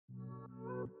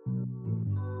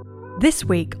This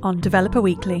week on Developer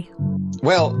Weekly.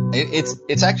 Well,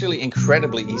 it's actually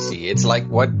incredibly easy. It's like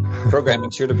what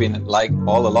programming should have been like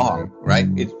all along, right?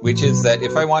 Which is that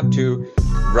if I want to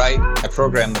write a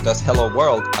program that does hello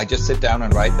world, I just sit down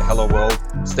and write the hello world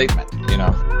statement, you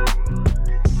know.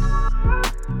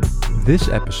 This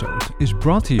episode is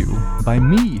brought to you by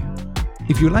me.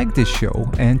 If you like this show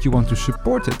and you want to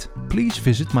support it, please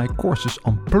visit my courses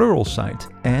on Pluralsight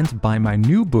and buy my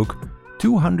new book,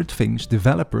 200 Things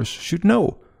Developers Should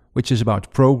Know, which is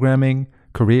about programming,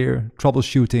 career,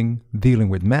 troubleshooting, dealing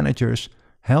with managers,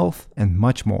 health, and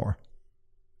much more.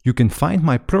 You can find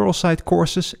my Pluralsight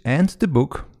courses and the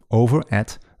book over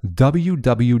at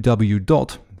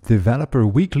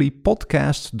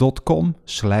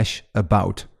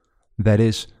www.developerweeklypodcast.com/about. That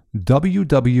is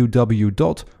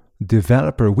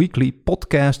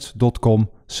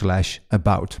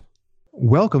www.developerweeklypodcast.com/about.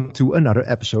 Welcome to another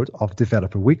episode of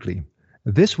Developer Weekly.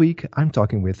 This week, I'm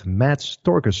talking with Mads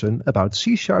Torgersen about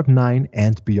C# 9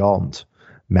 and beyond.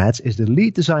 Mads is the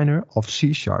lead designer of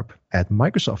C# at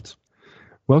Microsoft.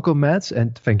 Welcome, Mads,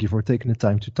 and thank you for taking the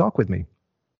time to talk with me.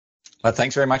 Well,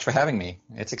 thanks very much for having me.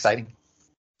 It's exciting.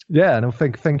 Yeah, no,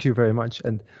 thank you very much.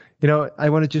 And, I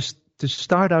want to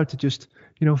start out to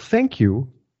thank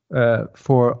you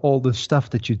for all the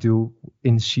stuff that you do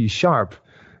in C#.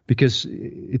 Because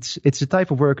it's the type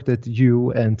of work that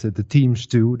you and the teams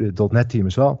do, the .NET team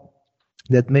as well,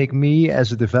 that make me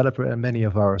as a developer and many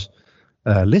of our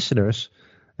listeners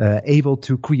able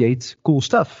to create cool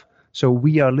stuff. So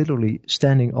we are literally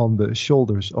standing on the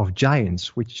shoulders of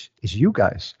giants, which is you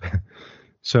guys.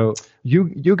 So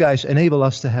you guys enable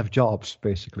us to have jobs,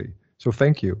 basically. So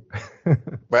thank you.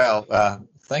 Well,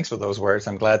 thanks for those words.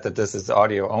 I'm glad that this is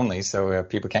audio only, so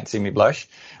people can't see me blush.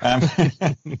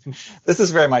 This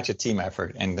is very much a team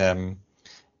effort, and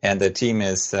the team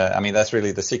is. That's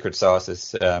really the secret sauce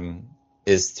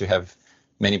is to have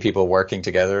many people working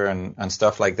together on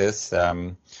stuff like this.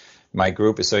 My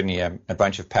group is certainly a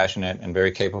bunch of passionate and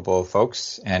very capable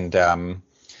folks, and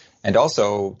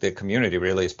also the community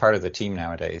really is part of the team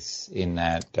nowadays. In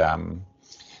that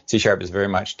C# is very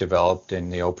much developed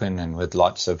in the open and with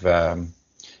lots of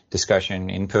discussion,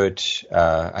 input,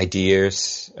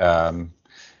 ideas,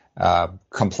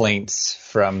 complaints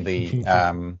from the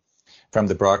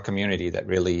broad community that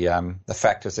really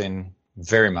factors in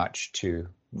very much to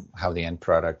how the end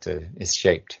product is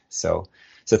shaped. So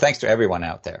thanks to everyone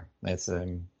out there. It's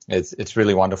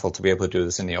really wonderful to be able to do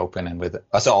this in the open and with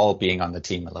us all being on the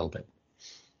team a little bit.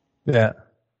 Yeah.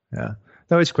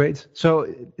 No, it's great. So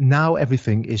now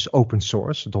everything is open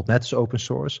source. .NET is open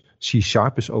source. C#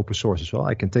 is open source as well.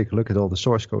 I can take a look at all the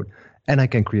source code and I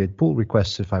can create pull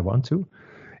requests if I want to.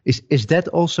 Is that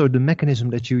also the mechanism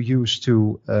that you use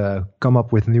to come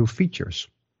up with new features?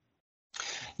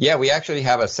 Yeah, we actually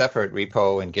have a separate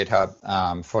repo in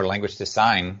GitHub for language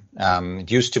design. It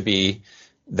used to be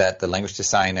that the language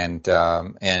design and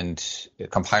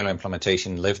compiler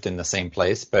implementation lived in the same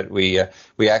place, but we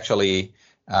actually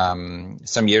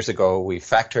some years ago, we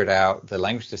factored out the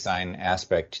language design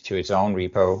aspect to its own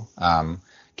repo,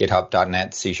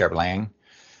 github.net C# lang,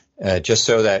 just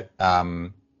so that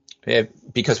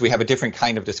because we have a different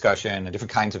kind of discussion and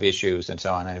different kinds of issues and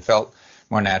so on, and it felt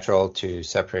more natural to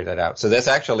separate that out. So there's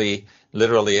actually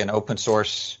literally an open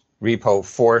source repo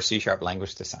for C#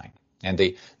 language design, and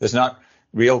there's not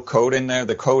real code in there.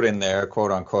 The code in there,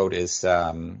 quote unquote, is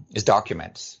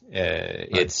documents. Right.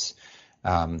 It's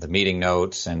the meeting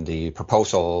notes and the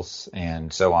proposals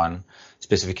and so on,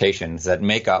 specifications that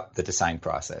make up the design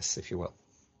process, if you will.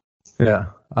 Yeah.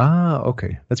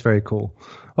 Okay. That's very cool.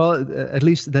 Well, at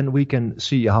least then we can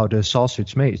see how the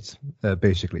sausage made,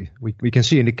 basically. We can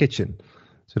see in the kitchen.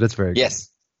 So that's very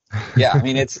yes. Cool. Yeah. I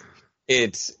mean,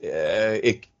 it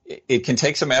can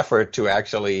take some effort to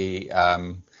actually,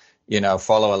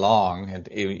 follow along. And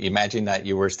imagine that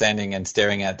you were standing and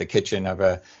staring at the kitchen of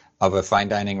a fine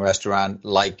dining restaurant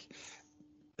like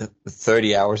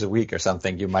 30 hours a week or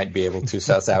something, you might be able to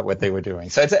suss out what they were doing.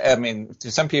 So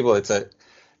to some people it's a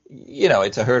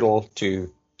hurdle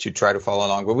to try to follow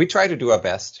along, but we try to do our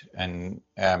best and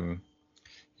have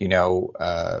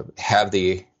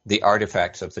the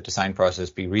artifacts of the design process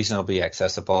be reasonably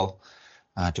accessible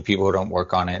to people who don't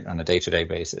work on it on a day-to-day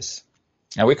basis.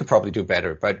 Now we could probably do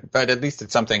better, but at least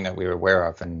it's something that we're aware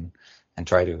of and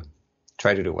try to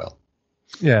do well.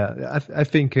 Yeah, I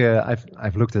think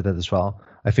I've looked at that as well.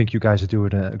 I think you guys are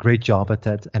doing a great job at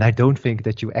that, and I don't think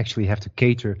that you actually have to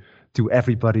cater to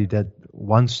everybody that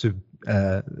wants to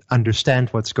understand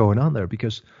what's going on there,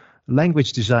 because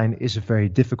language design is a very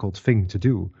difficult thing to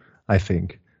do, I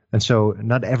think. And so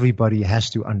not everybody has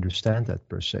to understand that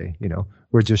per se.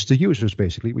 We're just the users,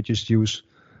 basically. We just use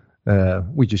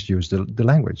We just use the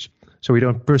language. So we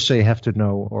don't per se have to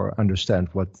know or understand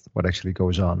what actually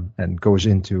goes on and goes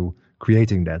into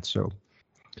creating that. So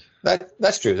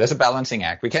that's true. There's a balancing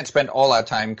act. We can't spend all our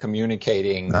time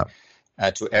communicating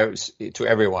to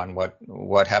everyone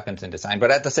what happens in design.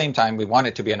 But at the same time, we want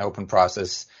it to be an open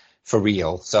process for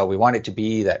real. So we want it to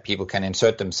be that people can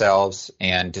insert themselves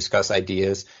and discuss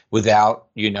ideas without,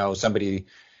 somebody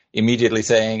immediately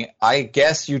saying, I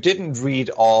guess you didn't read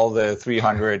all the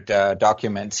 300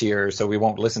 documents here, so we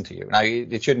won't listen to you. Now,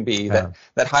 it shouldn't be that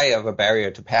high of a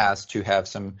barrier to pass to have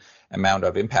some amount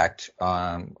of impact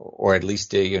on, or at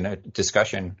least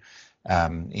discussion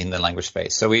in the language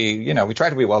space. So we try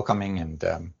to be welcoming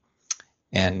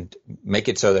and make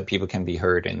it so that people can be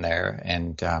heard in there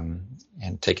and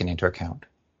taken into account.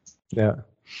 Yeah.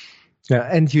 Yeah,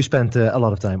 and you spent a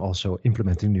lot of time also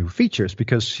implementing new features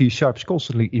because C# is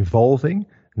constantly evolving.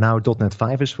 Now .NET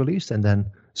 5 is released, and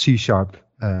then C#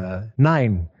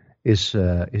 9 is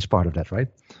part of that, right?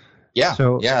 Yeah.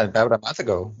 So about a month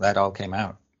ago that all came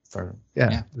out.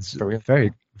 It's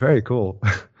very, very cool.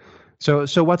 So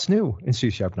what's new in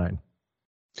C# 9?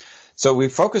 So we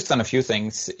focused on a few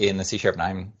things in the C#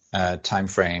 9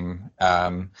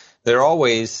 timeframe. They're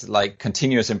always like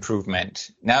continuous improvement.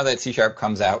 Now that C#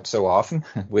 comes out so often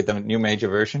with a new major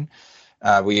version,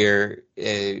 we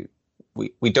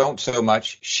don't so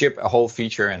much ship a whole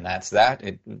feature and that's that.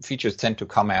 Features tend to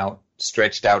come out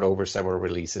stretched out over several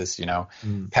releases.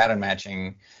 Pattern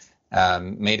matching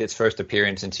made its first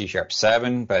appearance in C#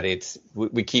 7, but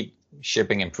we keep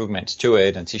shipping improvements to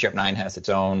it, and C# 9 has its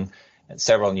own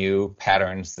several new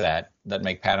patterns that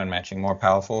make pattern matching more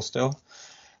powerful still.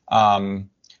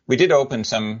 We did open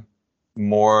some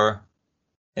more,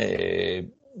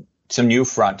 some new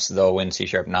fronts though in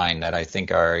C# 9 that I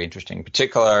think are interesting, in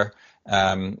particular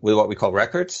with what we call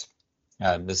records.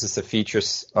 This is a feature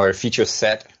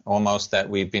set almost that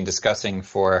we've been discussing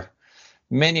for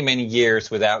many, many years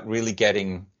without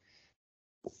being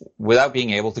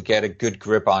able to get a good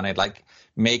grip on it, like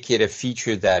make it a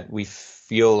feature that we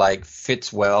feel like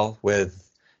fits well with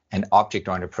an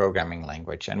object-oriented programming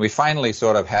language. And we finally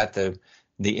sort of had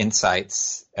the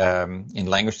insights in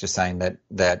language design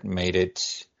that made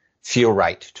it feel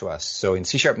right to us. So in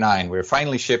C# 9, we're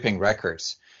finally shipping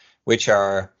records, which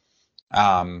are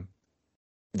in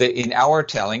our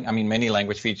telling. I mean, many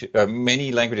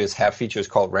languages have features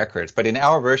called records, but in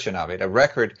our version of it, a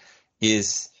record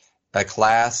is a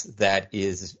class that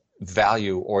is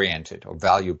value-oriented or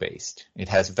value-based. It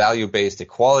has value-based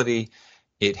equality.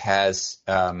 It has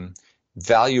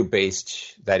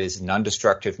value-based, that is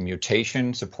non-destructive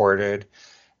mutation supported.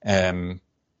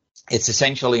 It's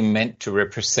essentially meant to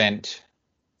represent,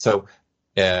 so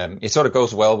it sort of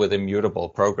goes well with immutable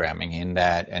programming in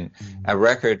that, and a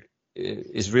record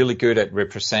is really good at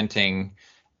representing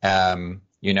a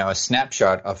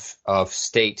snapshot of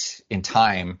state in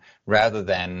time rather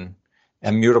than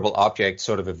a mutable object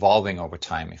sort of evolving over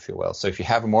time, if you will. So if you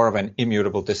have more of an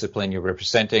immutable discipline, you're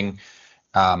representing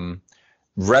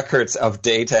records of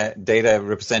data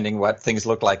representing what things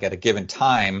look like at a given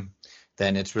time,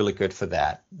 then it's really good for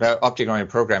that. Object-oriented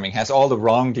programming has all the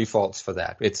wrong defaults for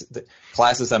that. The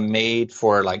classes are made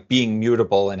for like being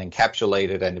mutable and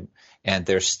encapsulated and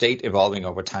their state evolving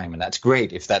over time, and that's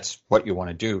great if that's what you want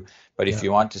to do. But if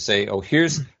you want to say,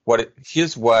 here's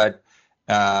what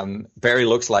Barry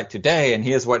looks like today, and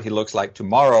here's what he looks like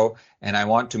tomorrow, and I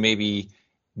want to maybe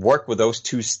work with those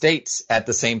two states at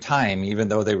the same time, even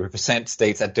though they represent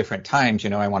states at different times.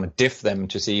 I want to diff them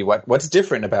to see what's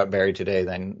different about Barry today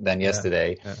than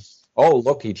yesterday. Yeah. Oh,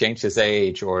 look, he changed his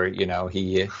age, or his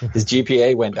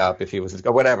GPA went up if he was,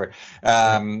 or whatever.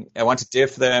 I want to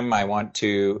diff them. I want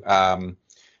to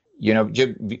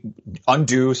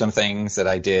undo some things that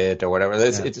I did or whatever.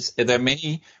 There are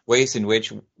many ways in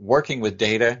which working with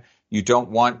data, you don't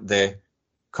want the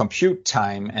compute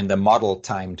time and the model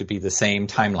time to be the same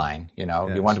timeline. You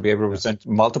want to be able to represent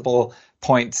multiple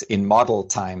points in model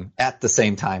time at the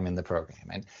same time in the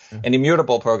program. And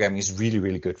immutable programming is really,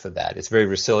 really good for that. It's very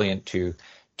resilient to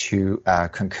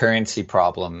concurrency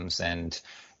problems, and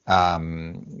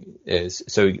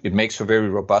so it makes for very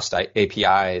robust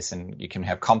APIs, and you can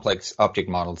have complex object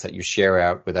models that you share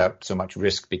out without so much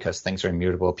risk because things are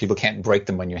immutable. People can't break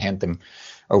them when you hand them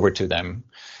over to them.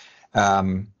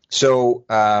 So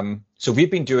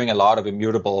we've been doing a lot of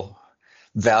immutable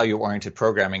value-oriented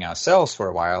programming ourselves for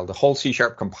a while. The whole C#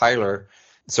 compiler,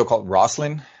 the so-called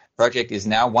Roslyn project, is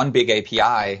now one big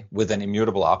API with an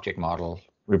immutable object model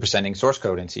representing source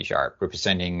code in C#,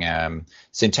 representing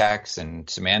syntax and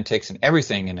semantics and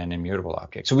everything in an immutable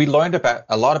object. So we learned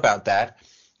a lot about that,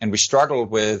 and we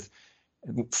struggled with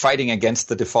fighting against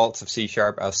the defaults of C#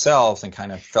 ourselves and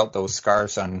kind of felt those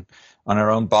scars on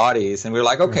our own bodies. And we were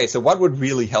like, okay, so what would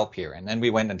really help here? And then we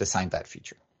went and designed that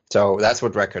feature. So that's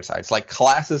what records are. It's like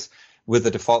classes with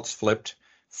the defaults flipped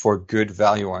for good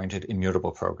value-oriented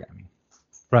immutable programming.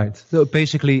 Right. So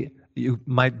basically, you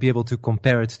might be able to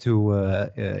compare it to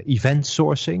event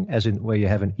sourcing, as in where you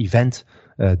have an event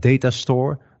data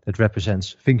store that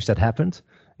represents things that happened,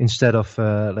 instead of,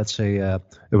 let's say, a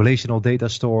relational data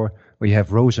store where you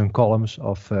have rows and columns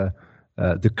of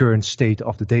the current state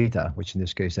of the data, which in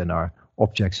this case then are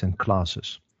objects and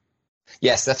classes.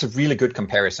 Yes, that's a really good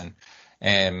comparison.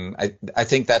 I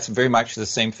think that's very much the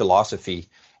same philosophy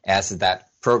as that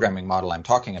programming model I'm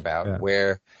talking about,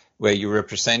 where you're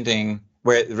representing,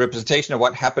 where the representation of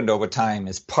what happened over time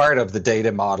is part of the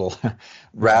data model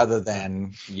rather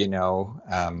than,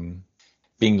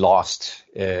 being lost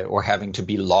or having to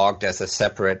be logged as a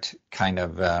separate kind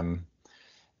of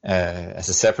as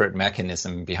a separate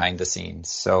mechanism behind the scenes.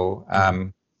 So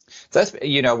that's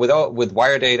with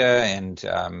wire data and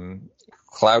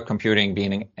cloud computing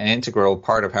being an integral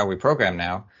part of how we program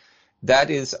now, that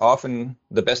is often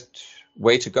the best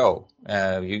way to go.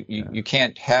 You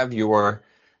can't have your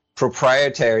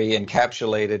proprietary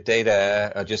encapsulated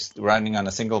data just running on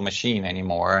a single machine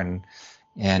anymore,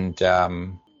 and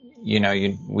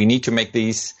we need to make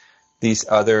these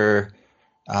other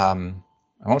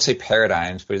I won't say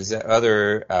paradigms, but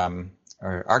other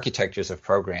or architectures of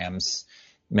programs,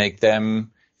 make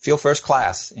them feel first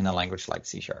class in a language like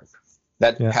C#.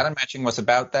 That pattern matching was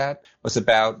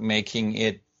about making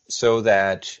it so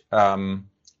that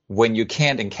when you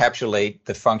can't encapsulate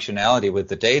the functionality with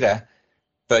the data,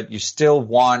 but you still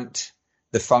want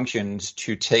the functions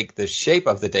to take the shape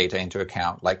of the data into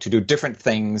account, like to do different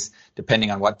things depending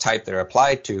on what type they're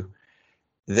applied to,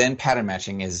 then pattern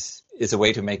matching is a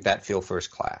way to make that feel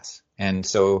first class. And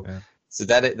so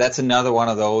that's another one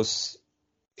of those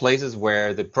places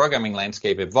where the programming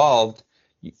landscape evolved.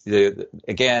 The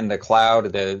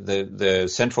cloud, the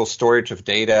central storage of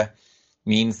data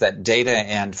means that data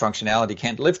and functionality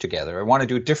can't live together. I want to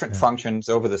do different functions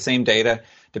over the same data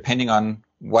depending on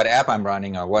what app I'm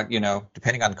running or what,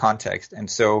 depending on context. And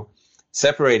so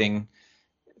separating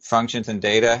functions and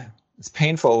data is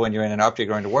painful when you're in an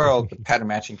object-oriented world, but pattern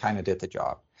matching kind of did the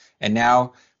job. And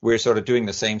now we're sort of doing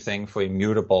the same thing for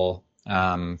immutable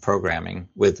programming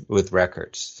with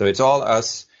records. So it's all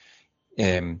us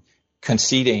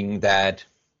conceding that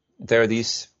there are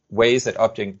these ways that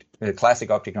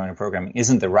classic object-oriented programming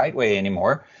isn't the right way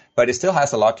anymore, but it still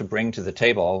has a lot to bring to the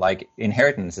table. Like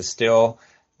inheritance is still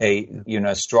a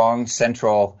strong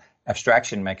central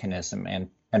abstraction mechanism, and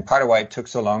part of why it took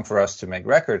so long for us to make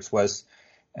records was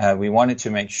we wanted to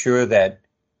make sure that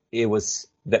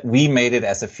that we made it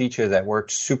as a feature that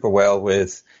worked super well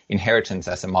with inheritance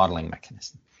as a modeling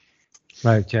mechanism.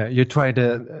 Right, yeah. You try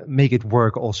to make it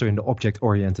work also in the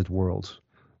object-oriented world,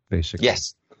 basically.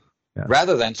 Yes. Yeah.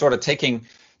 Rather than sort of taking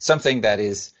something that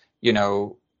is,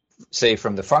 say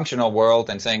from the functional world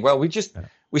and saying, well, we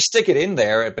stick it in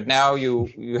there, but now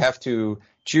you have to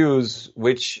choose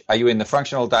which, are you in the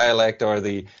functional dialect or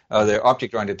the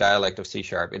object-oriented dialect of C#.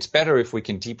 It's better if we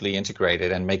can deeply integrate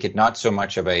it and make it not so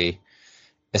much of a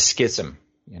schism,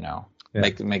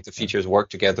 make the features work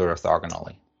together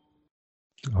orthogonally.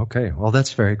 Okay, well,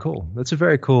 that's very cool. That's a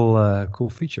very cool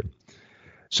feature.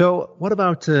 So what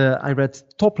about, I read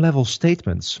top-level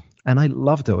statements, and I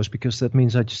love those because that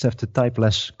means I just have to type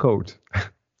less code.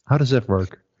 How does that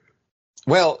work?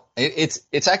 Well,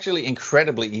 it's actually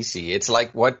incredibly easy. It's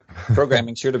like what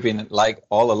programming should have been like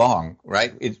all along,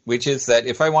 right? Which is that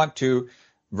if I want to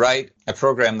write a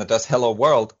program that does hello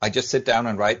world, I just sit down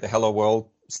and write the hello world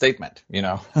statement,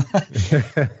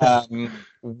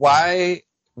 Why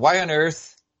on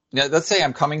earth, let's say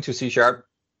I'm coming to C#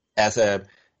 as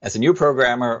a new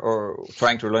programmer or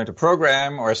trying to learn to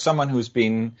program, or as someone who's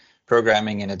been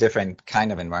programming in a different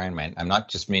kind of environment. I'm not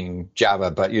just meaning Java,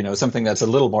 but something that's a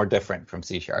little more different from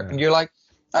C#. Yeah. And you're like,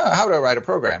 oh, how do I write a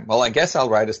program? Well, I guess I'll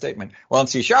write a statement. Well, in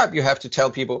C# you have to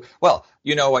tell people, well,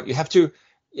 you know what, you have to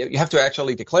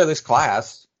actually declare this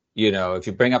class. If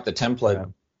you bring up the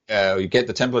template, you get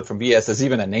the template from VS, there's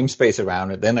even a namespace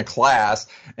around it, then a class,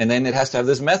 and then it has to have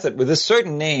this method with a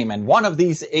certain name and one of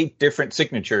these 8 different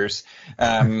signatures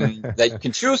that you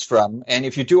can choose from. And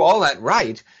if you do all that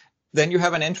right, then you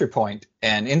have an entry point.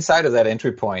 And inside of that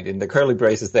entry point, in the curly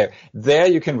braces there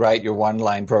you can write your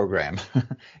one-line program.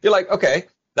 You're like, okay,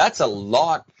 that's a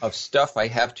lot of stuff I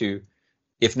have to,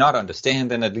 if not understand,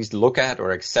 then at least look at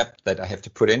or accept that I have to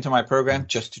put into my program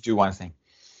just to do one thing.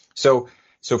 So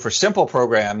for simple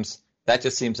programs, that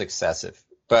just seems excessive.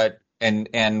 But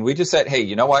and we just said, hey,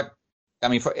 you know what? I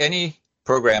mean, for any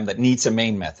program that needs a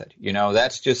main method.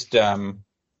 That's just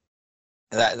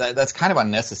that's kind of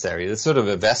unnecessary. It's sort of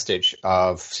a vestige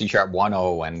of C#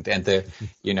 1.0 and the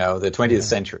the 20th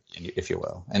century, if you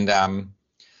will. And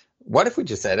what if we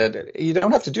just said you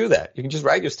don't have to do that? You can just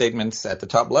write your statements at the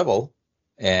top level,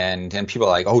 and people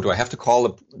are like, oh, do I have to call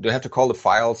the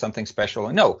file something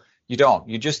special? No, you don't.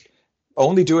 You just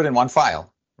only do it in one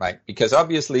file, right? Because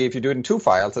obviously, if you do it in two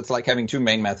files, it's like having two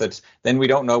main methods. Then we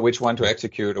don't know which one to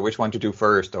execute or which one to do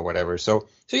first or whatever. So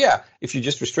yeah, if you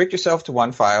just restrict yourself to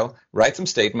one file, write some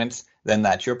statements, then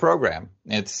that's your program.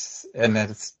 It's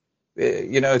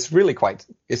really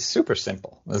it's super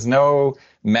simple. There's no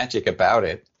magic about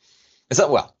it.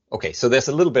 So there's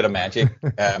a little bit of magic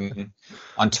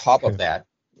on top of that,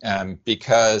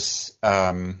 because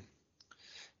as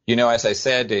I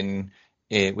said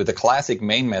with the classic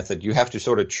main method, you have to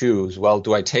sort of choose, well,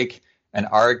 do I take an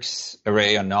args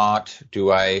array or not?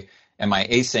 Am I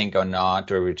async or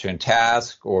not, or return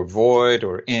task or void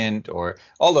or int or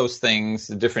all those things,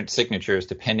 the different signatures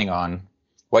depending on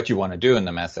what you want to do in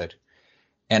the method.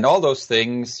 And all those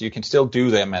things, you can still do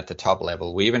them at the top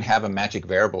level. We even have a magic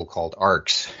variable called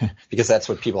args, because that's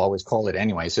what people always call it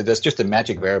anyway. So there's just a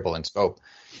magic variable in scope.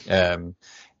 And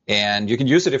you can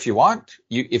use it if you want.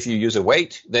 If you use a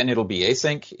wait, then it'll be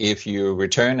async. If you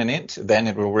return an int, then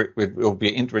it will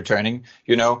be int returning.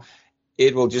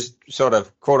 It will just sort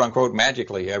of quote unquote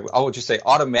magically, I will just say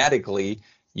automatically,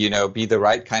 be the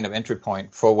right kind of entry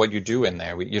point for what you do in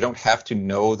there. You don't have to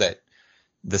know that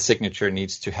the signature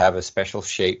needs to have a special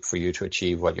shape for you to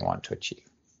achieve what you want to achieve.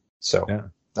 So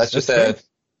that's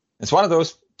it's one of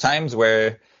those times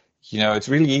where, it's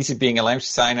really easy being a language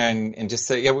designer and just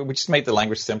say, we just made the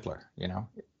language simpler, we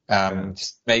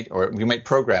made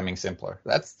programming simpler.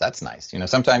 That's nice.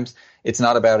 Sometimes it's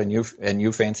not about a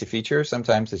new fancy feature.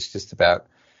 Sometimes it's just about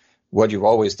what you've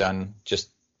always done just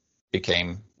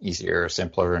became easier,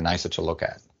 simpler, and nicer to look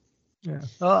at. Yeah,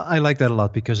 I like that a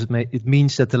lot, because it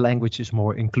means that the language is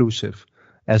more inclusive.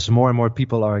 As more and more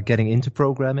people are getting into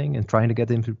programming and trying to get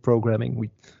into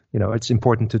programming, it's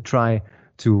important to try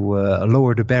to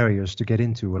lower the barriers to get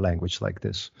into a language like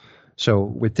this. So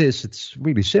with this, it's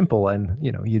really simple, and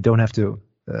you don't have to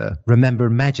remember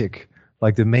magic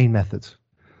like the main method,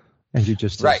 and you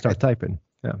just start typing.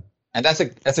 Yeah, and that's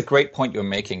a great point you're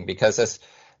making, because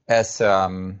as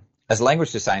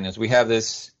language designers, we have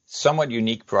this somewhat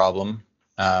unique problem,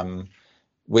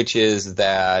 which is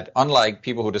that unlike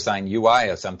people who design UI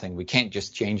or something, we can't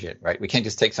just change it, right? We can't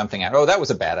just take something out. Oh, that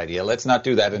was a bad idea. Let's not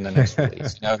do that in the next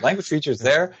release. Language features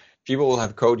there, people will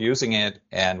have code using it,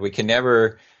 and we can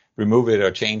never remove it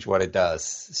or change what it does.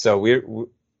 So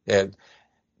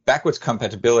backwards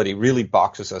compatibility really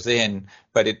boxes us in,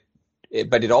 but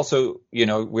it also,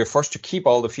 we're forced to keep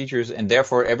all the features, and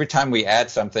therefore every time we add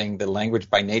something, the language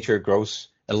by nature grows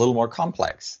a little more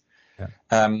complex.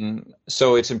 Yeah.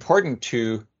 So it's important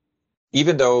to,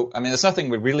 even though, there's nothing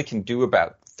we really can do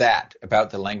about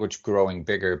the language growing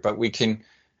bigger, but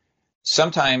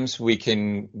sometimes we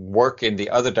can work in the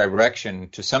other direction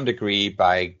to some degree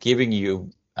by giving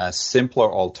you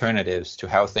simpler alternatives to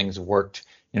how things worked,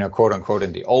 quote unquote,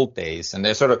 in the old days. And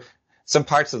there's sort of some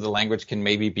parts of the language can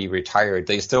maybe be retired.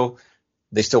 They still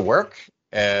work,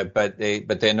 but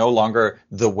they're no longer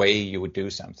the way you would do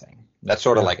something. That's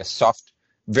sort of like a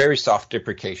very soft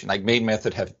deprecation. Like main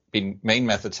methods have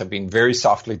been very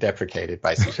softly deprecated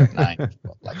by C# 9.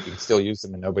 Like you can still use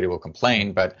them and nobody will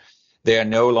complain, but they are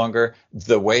no longer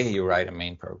the way you write a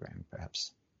main program,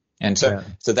 perhaps. And so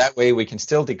that way we can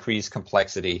still decrease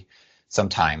complexity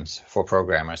sometimes for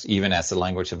programmers, even as the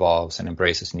language evolves and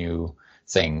embraces new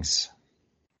things.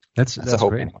 That's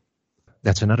great.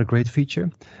 That's another great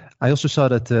feature. I also saw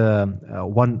that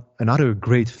another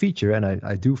great feature, and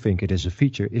I do think it is a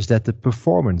feature, is that the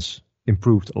performance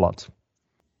improved a lot.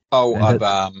 Oh,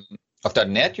 of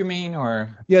 .NET you mean,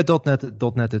 or? Yeah,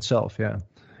 .NET itself. Yeah,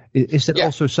 is that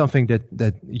also something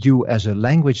that you as a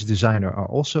language designer are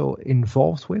also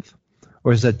involved with,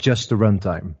 or is that just the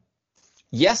runtime?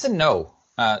 Yes and no.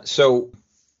 So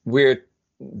we're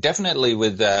definitely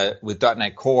with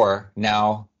 .NET Core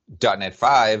now, .NET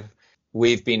 5.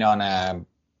 We've been on a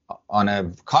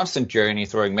constant journey,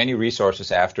 throwing many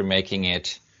resources after making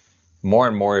it more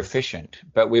and more efficient.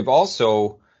 But we're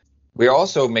also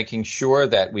making sure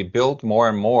that we build more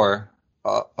and more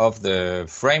of the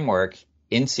framework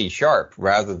in C#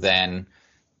 rather than,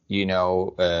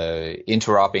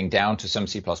 interroping down to some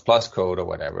C++ code or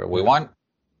whatever. We want,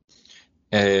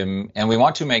 and we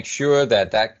want to make sure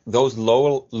that those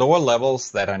lower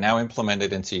levels that are now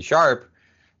implemented in C#,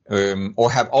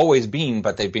 or have always been,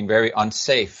 but they've been very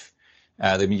unsafe.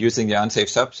 They've been using the unsafe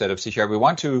subset of C#. We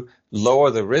want to lower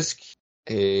the risk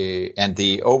and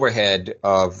the overhead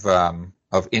of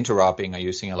interroping are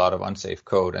using a lot of unsafe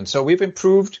code. And so we've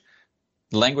introduced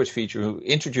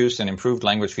and improved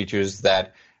language features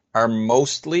that are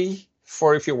mostly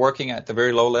for if you're working at the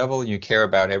very low level, you care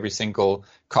about every single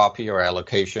copy or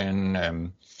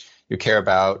allocation. You care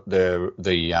about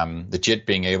the JIT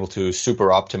being able to super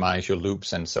optimize your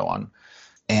loops and so on.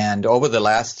 And over the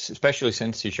last, especially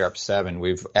since C# 7,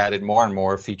 we've added more and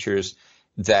more features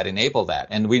that enable that.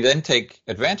 And we then take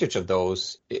advantage of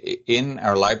those in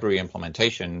our library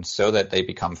implementation so that they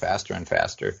become faster and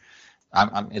faster.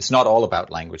 It's not all about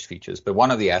language features, but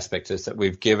one of the aspects is that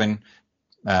we've given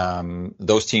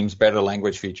those teams better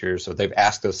language features, or they've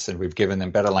asked us and we've given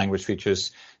them better language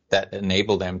features that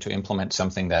enable them to implement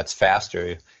something that's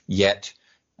faster, yet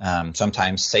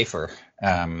sometimes safer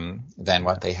than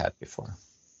what they had before.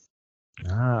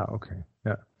 Okay.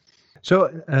 Yeah.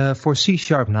 So for C#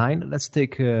 9, let's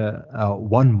take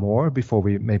one more before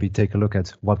we maybe take a look at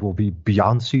what will be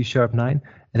beyond C# 9.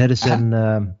 And that is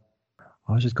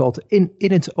how is it called?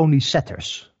 Init-only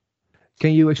setters.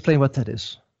 Can you explain what that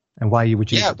is and why you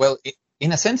would use it? Yeah, well,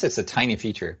 in a sense, it's a tiny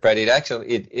feature, but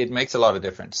it makes a lot of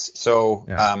difference. So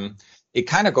it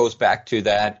kind of goes back to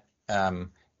that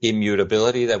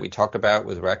immutability that we talked about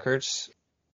with records.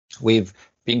 We've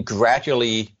been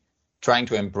gradually trying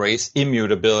to embrace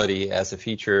immutability as a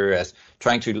feature, as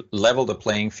trying to level the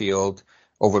playing field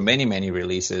over many, many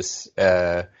releases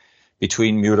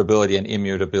between mutability and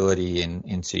immutability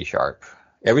in C#.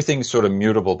 Everything's sort of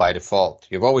mutable by default.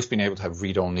 You've always been able to have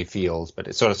read-only fields, but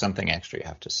it's sort of something extra you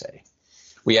have to say.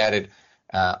 We added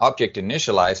object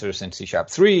initializers in C#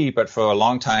 3, but for a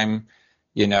long time,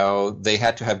 they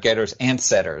had to have getters and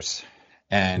setters.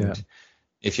 And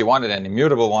if you wanted an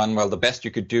immutable one, well, the best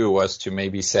you could do was to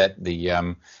maybe set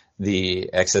the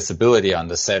accessibility on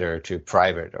the setter to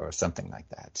private or something like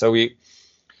that. So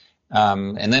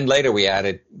and then later we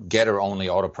added getter-only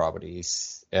auto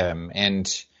properties.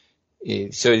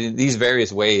 So in these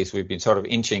various ways, we've been sort of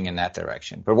inching in that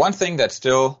direction. But one thing that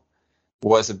still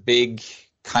was a big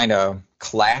kind of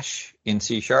clash in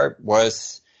C#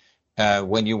 was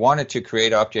when you wanted to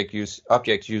create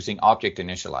objects using object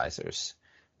initializers.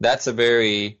 That's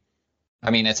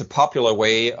it's a popular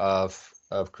way of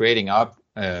creating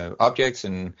objects,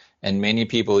 and many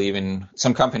people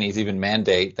some companies even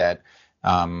mandate that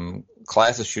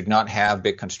classes should not have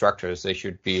big constructors. They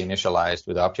should be initialized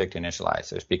with object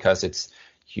initializers because it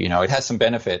has some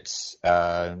benefits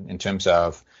in terms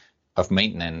of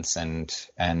maintenance and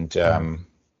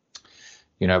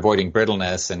avoiding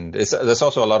brittleness, and there's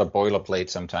also a lot of boilerplate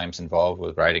sometimes involved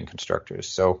with writing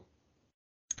constructors.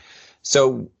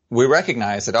 So we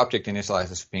recognize that object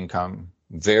initializers have become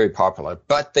very popular,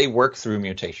 but they work through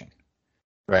mutation,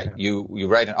 right? Yeah. You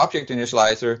write an object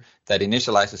initializer that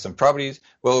initializes some properties.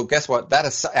 Well, guess what? That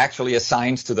is actually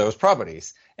assigns to those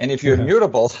properties. And if you're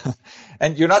immutable,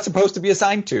 and you're not supposed to be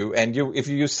assigned to, and if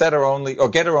you use setter only or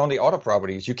getter only auto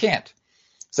properties, you can't.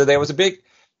 So there was a big,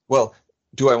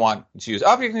 do I want to use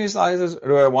object initializers or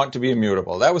do I want to be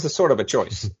immutable? That was a sort of a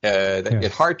choice, a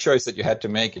hard choice that you had to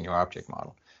make in your object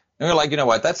model. And we're like, you know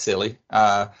what, that's silly.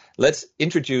 Let's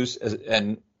introduce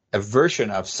a version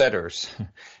of setters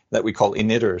that we call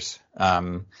initters,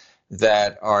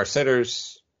 that are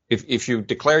setters. If you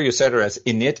declare your setter as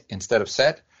init instead of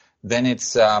set, then it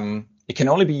can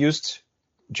only be used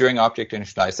during object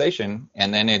initialization,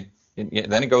 and then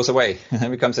it goes away.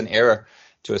 It becomes an error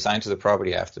to assign to the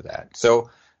property after that. So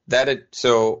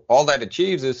all that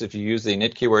achieves is if you use the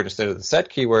init keyword instead of the set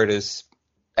keyword is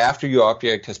after your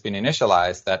object has been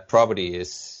initialized, that property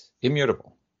is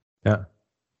immutable. Yeah.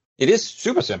 It is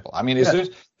super simple.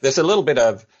 There's a little bit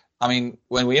of, when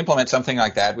we implement something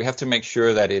like that, we have to make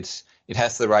sure that it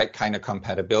has the right kind of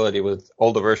compatibility with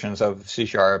older versions of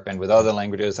C# and with other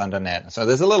languages under .NET. So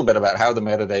there's a little bit about how the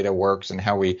metadata works and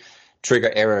how we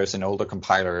trigger errors in older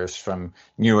compilers from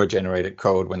newer generated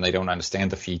code when they don't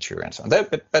understand the feature and so on.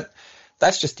 But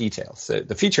that's just details.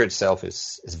 The feature itself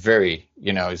is very,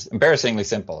 is embarrassingly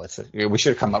simple. We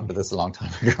should have come up with this a long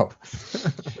time ago.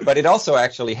 But it also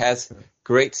actually has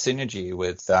great synergy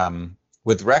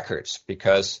with records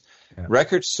because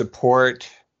records support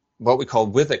what we call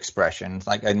with expressions,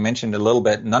 like I mentioned a little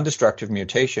bit, non-destructive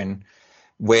mutation,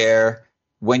 where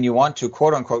when you want to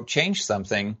quote unquote change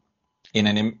something in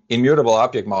an immutable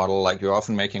object model like you're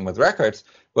often making with records,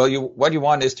 what you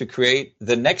want is to create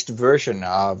the next version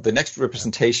of the next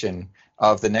representation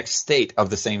of the next state of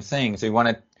the same thing. So you want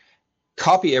to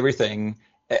copy everything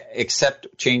except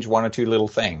change one or two little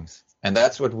things. And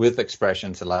that's what with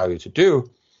expressions allow you to do.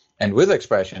 And with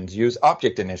expressions, use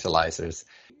object initializers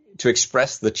to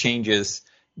express the changes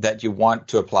that you want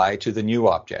to apply to the new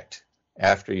object.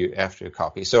 after you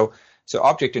copy. So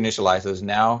object initializers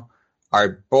now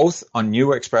are both on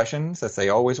new expressions, as they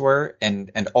always were,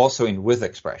 and also in with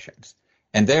expressions.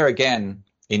 And there again,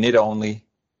 init only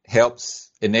helps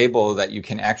enable that you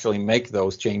can actually make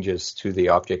those changes to the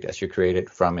object as you create it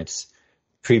from its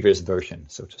previous version,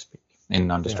 so to speak, in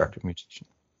non-destructive mutation.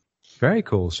 Very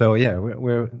cool. So yeah,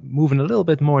 we're moving a little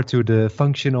bit more to the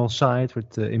functional side with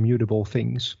the immutable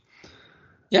things.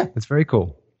 Yeah, it's very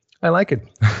cool. I like it.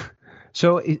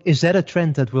 So is that a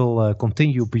trend that will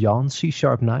continue beyond C#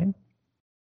 9?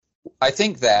 I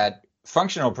think that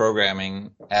functional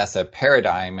programming as a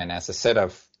paradigm and as a set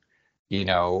of,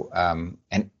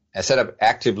 and a set of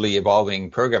actively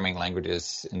evolving programming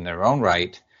languages in their own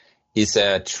right is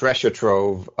a treasure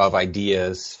trove of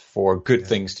ideas for good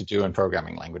things to do in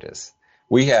programming languages.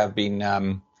 We have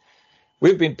been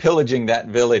we've been pillaging that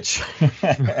village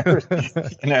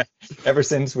ever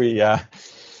since we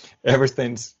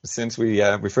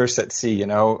first set C.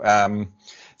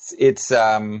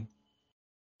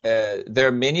 There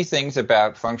are many things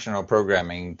about functional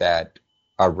programming that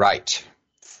are right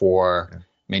for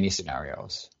many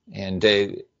scenarios. And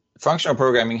functional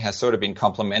programming has sort of been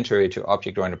complementary to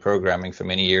object-oriented programming for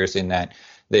many years in that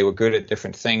they were good at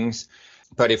different things.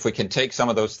 But if we can take some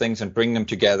of those things and bring them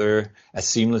together as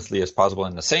seamlessly as possible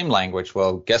in the same language,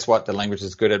 well, guess what? The language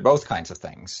is good at both kinds of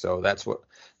things. So that's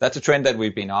a trend that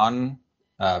we've been on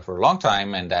for a long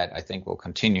time, and that I think will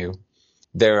continue.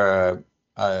 There are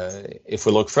if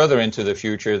we look further into the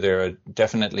future, there are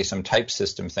definitely some type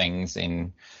system things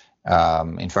in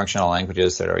functional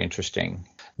languages that are interesting.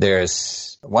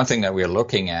 There's one thing that we're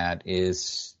looking at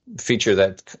is a feature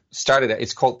that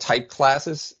it's called type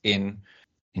classes in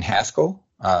Haskell.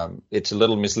 It's a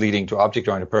little misleading to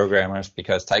object-oriented programmers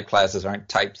because type classes aren't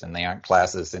types and they aren't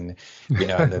classes in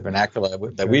the vernacular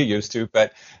that we're used to.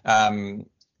 But the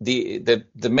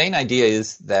main idea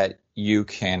is that you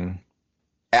can,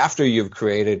 after you've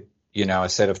created, a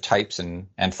set of types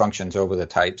and functions over the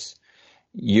types,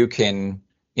 you can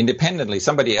independently,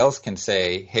 somebody else can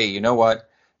say, hey, you know what,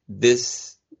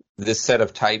 this set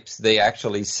of types, they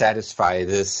actually satisfy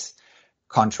this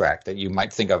contract that you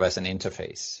might think of as an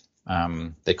interface.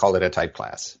 They call it a type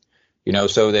class.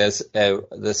 So there's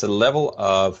a level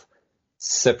of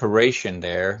separation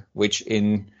there, which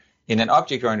in an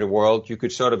object-oriented world, you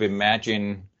could sort of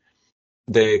imagine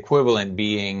the equivalent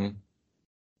being,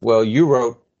 well, you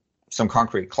wrote some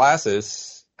concrete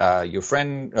classes, your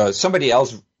friend, somebody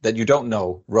else that you don't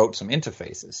know wrote some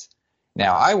interfaces.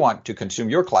 Now, I want to consume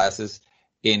your classes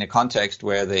in a context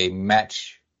where they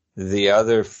match the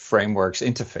other framework's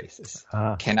interfaces.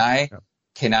 Can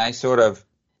I sort of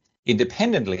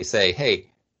independently say, hey,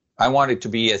 I want it to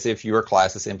be as if your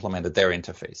classes implemented their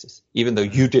interfaces, even though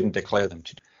you didn't declare them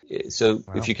to. So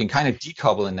if you can kind of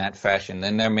decouple in that fashion,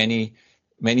 then there are many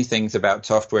things about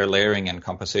software layering and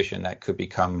composition that could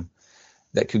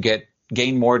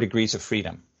gain more degrees of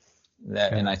freedom.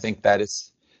 And I think that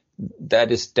is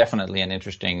definitely an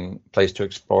interesting place to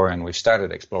explore, and we've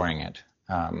started exploring it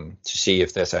to see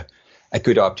if there's a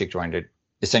good object-oriented,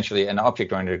 essentially an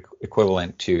object-oriented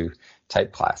equivalent to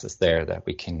type classes there that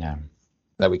we can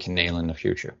nail in the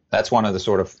future. That's one of the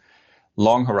sort of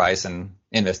long horizon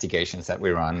investigations that we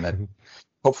run that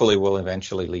hopefully will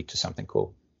eventually lead to something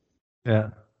cool.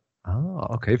 Yeah. Oh,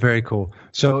 okay. Very cool.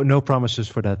 So no promises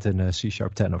for that in C#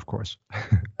 10, of course.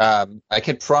 I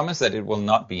can promise that it will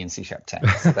not be in C# 10.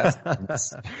 So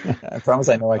that's I promise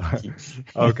I know I can keep.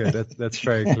 Okay, that's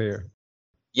very clear.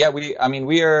 Yeah, we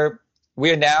are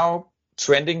now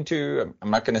trending to, I'm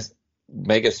not going to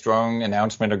make a strong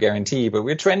announcement or guarantee, but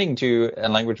we're trending to a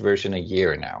language version a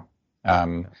year now.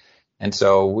 And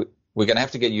so we're going to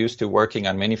have to get used to working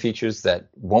on many features that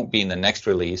won't be in the next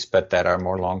release, but that are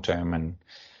more long-term.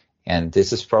 And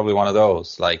this is probably one of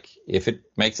those. Like, if it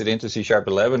makes it into C#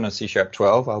 11 or C#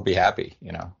 12, I'll be happy.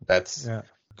 Got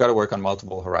to work on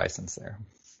multiple horizons there.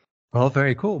 Well,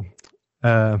 very cool.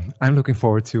 I'm looking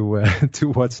forward to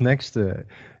what's next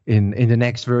in the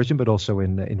next version, but also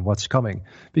in what's coming.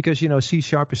 Because, C#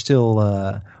 is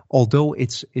still, although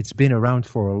it's been around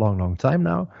for a long, long time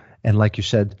now, and like you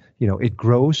said, it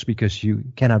grows because you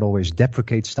cannot always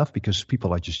deprecate stuff because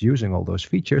people are just using all those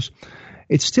features.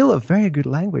 It's still a very good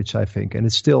language, I think, and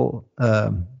it's still,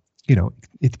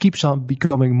 it keeps on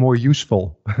becoming more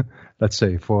useful, let's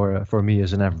say, for me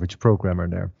as an average programmer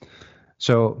there.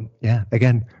 So, yeah,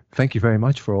 again, thank you very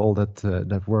much for all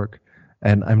that work,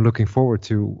 and I'm looking forward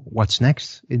to what's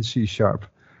next in C#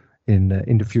 in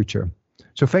the future.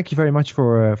 So thank you very much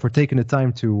for taking the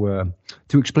time to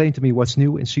explain to me what's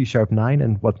new in C# 9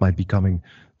 and what might be coming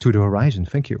to the horizon.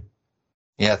 Thank you.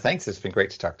 Yeah, thanks. It's been great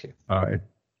to talk to you. All right.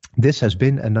 This has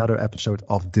been another episode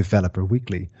of Developer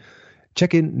Weekly.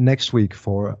 Check in next week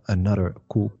for another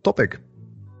cool topic.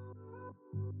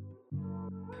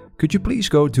 Could you please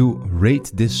go to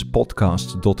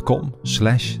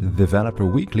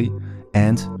ratethispodcast.com/developerweekly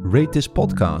and rate this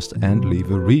podcast and leave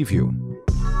a review.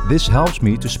 This helps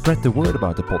me to spread the word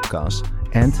about the podcast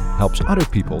and helps other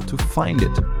people to find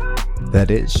it.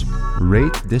 That is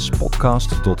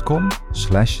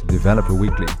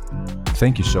ratethispodcast.com/developerweekly.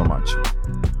 Thank you so much.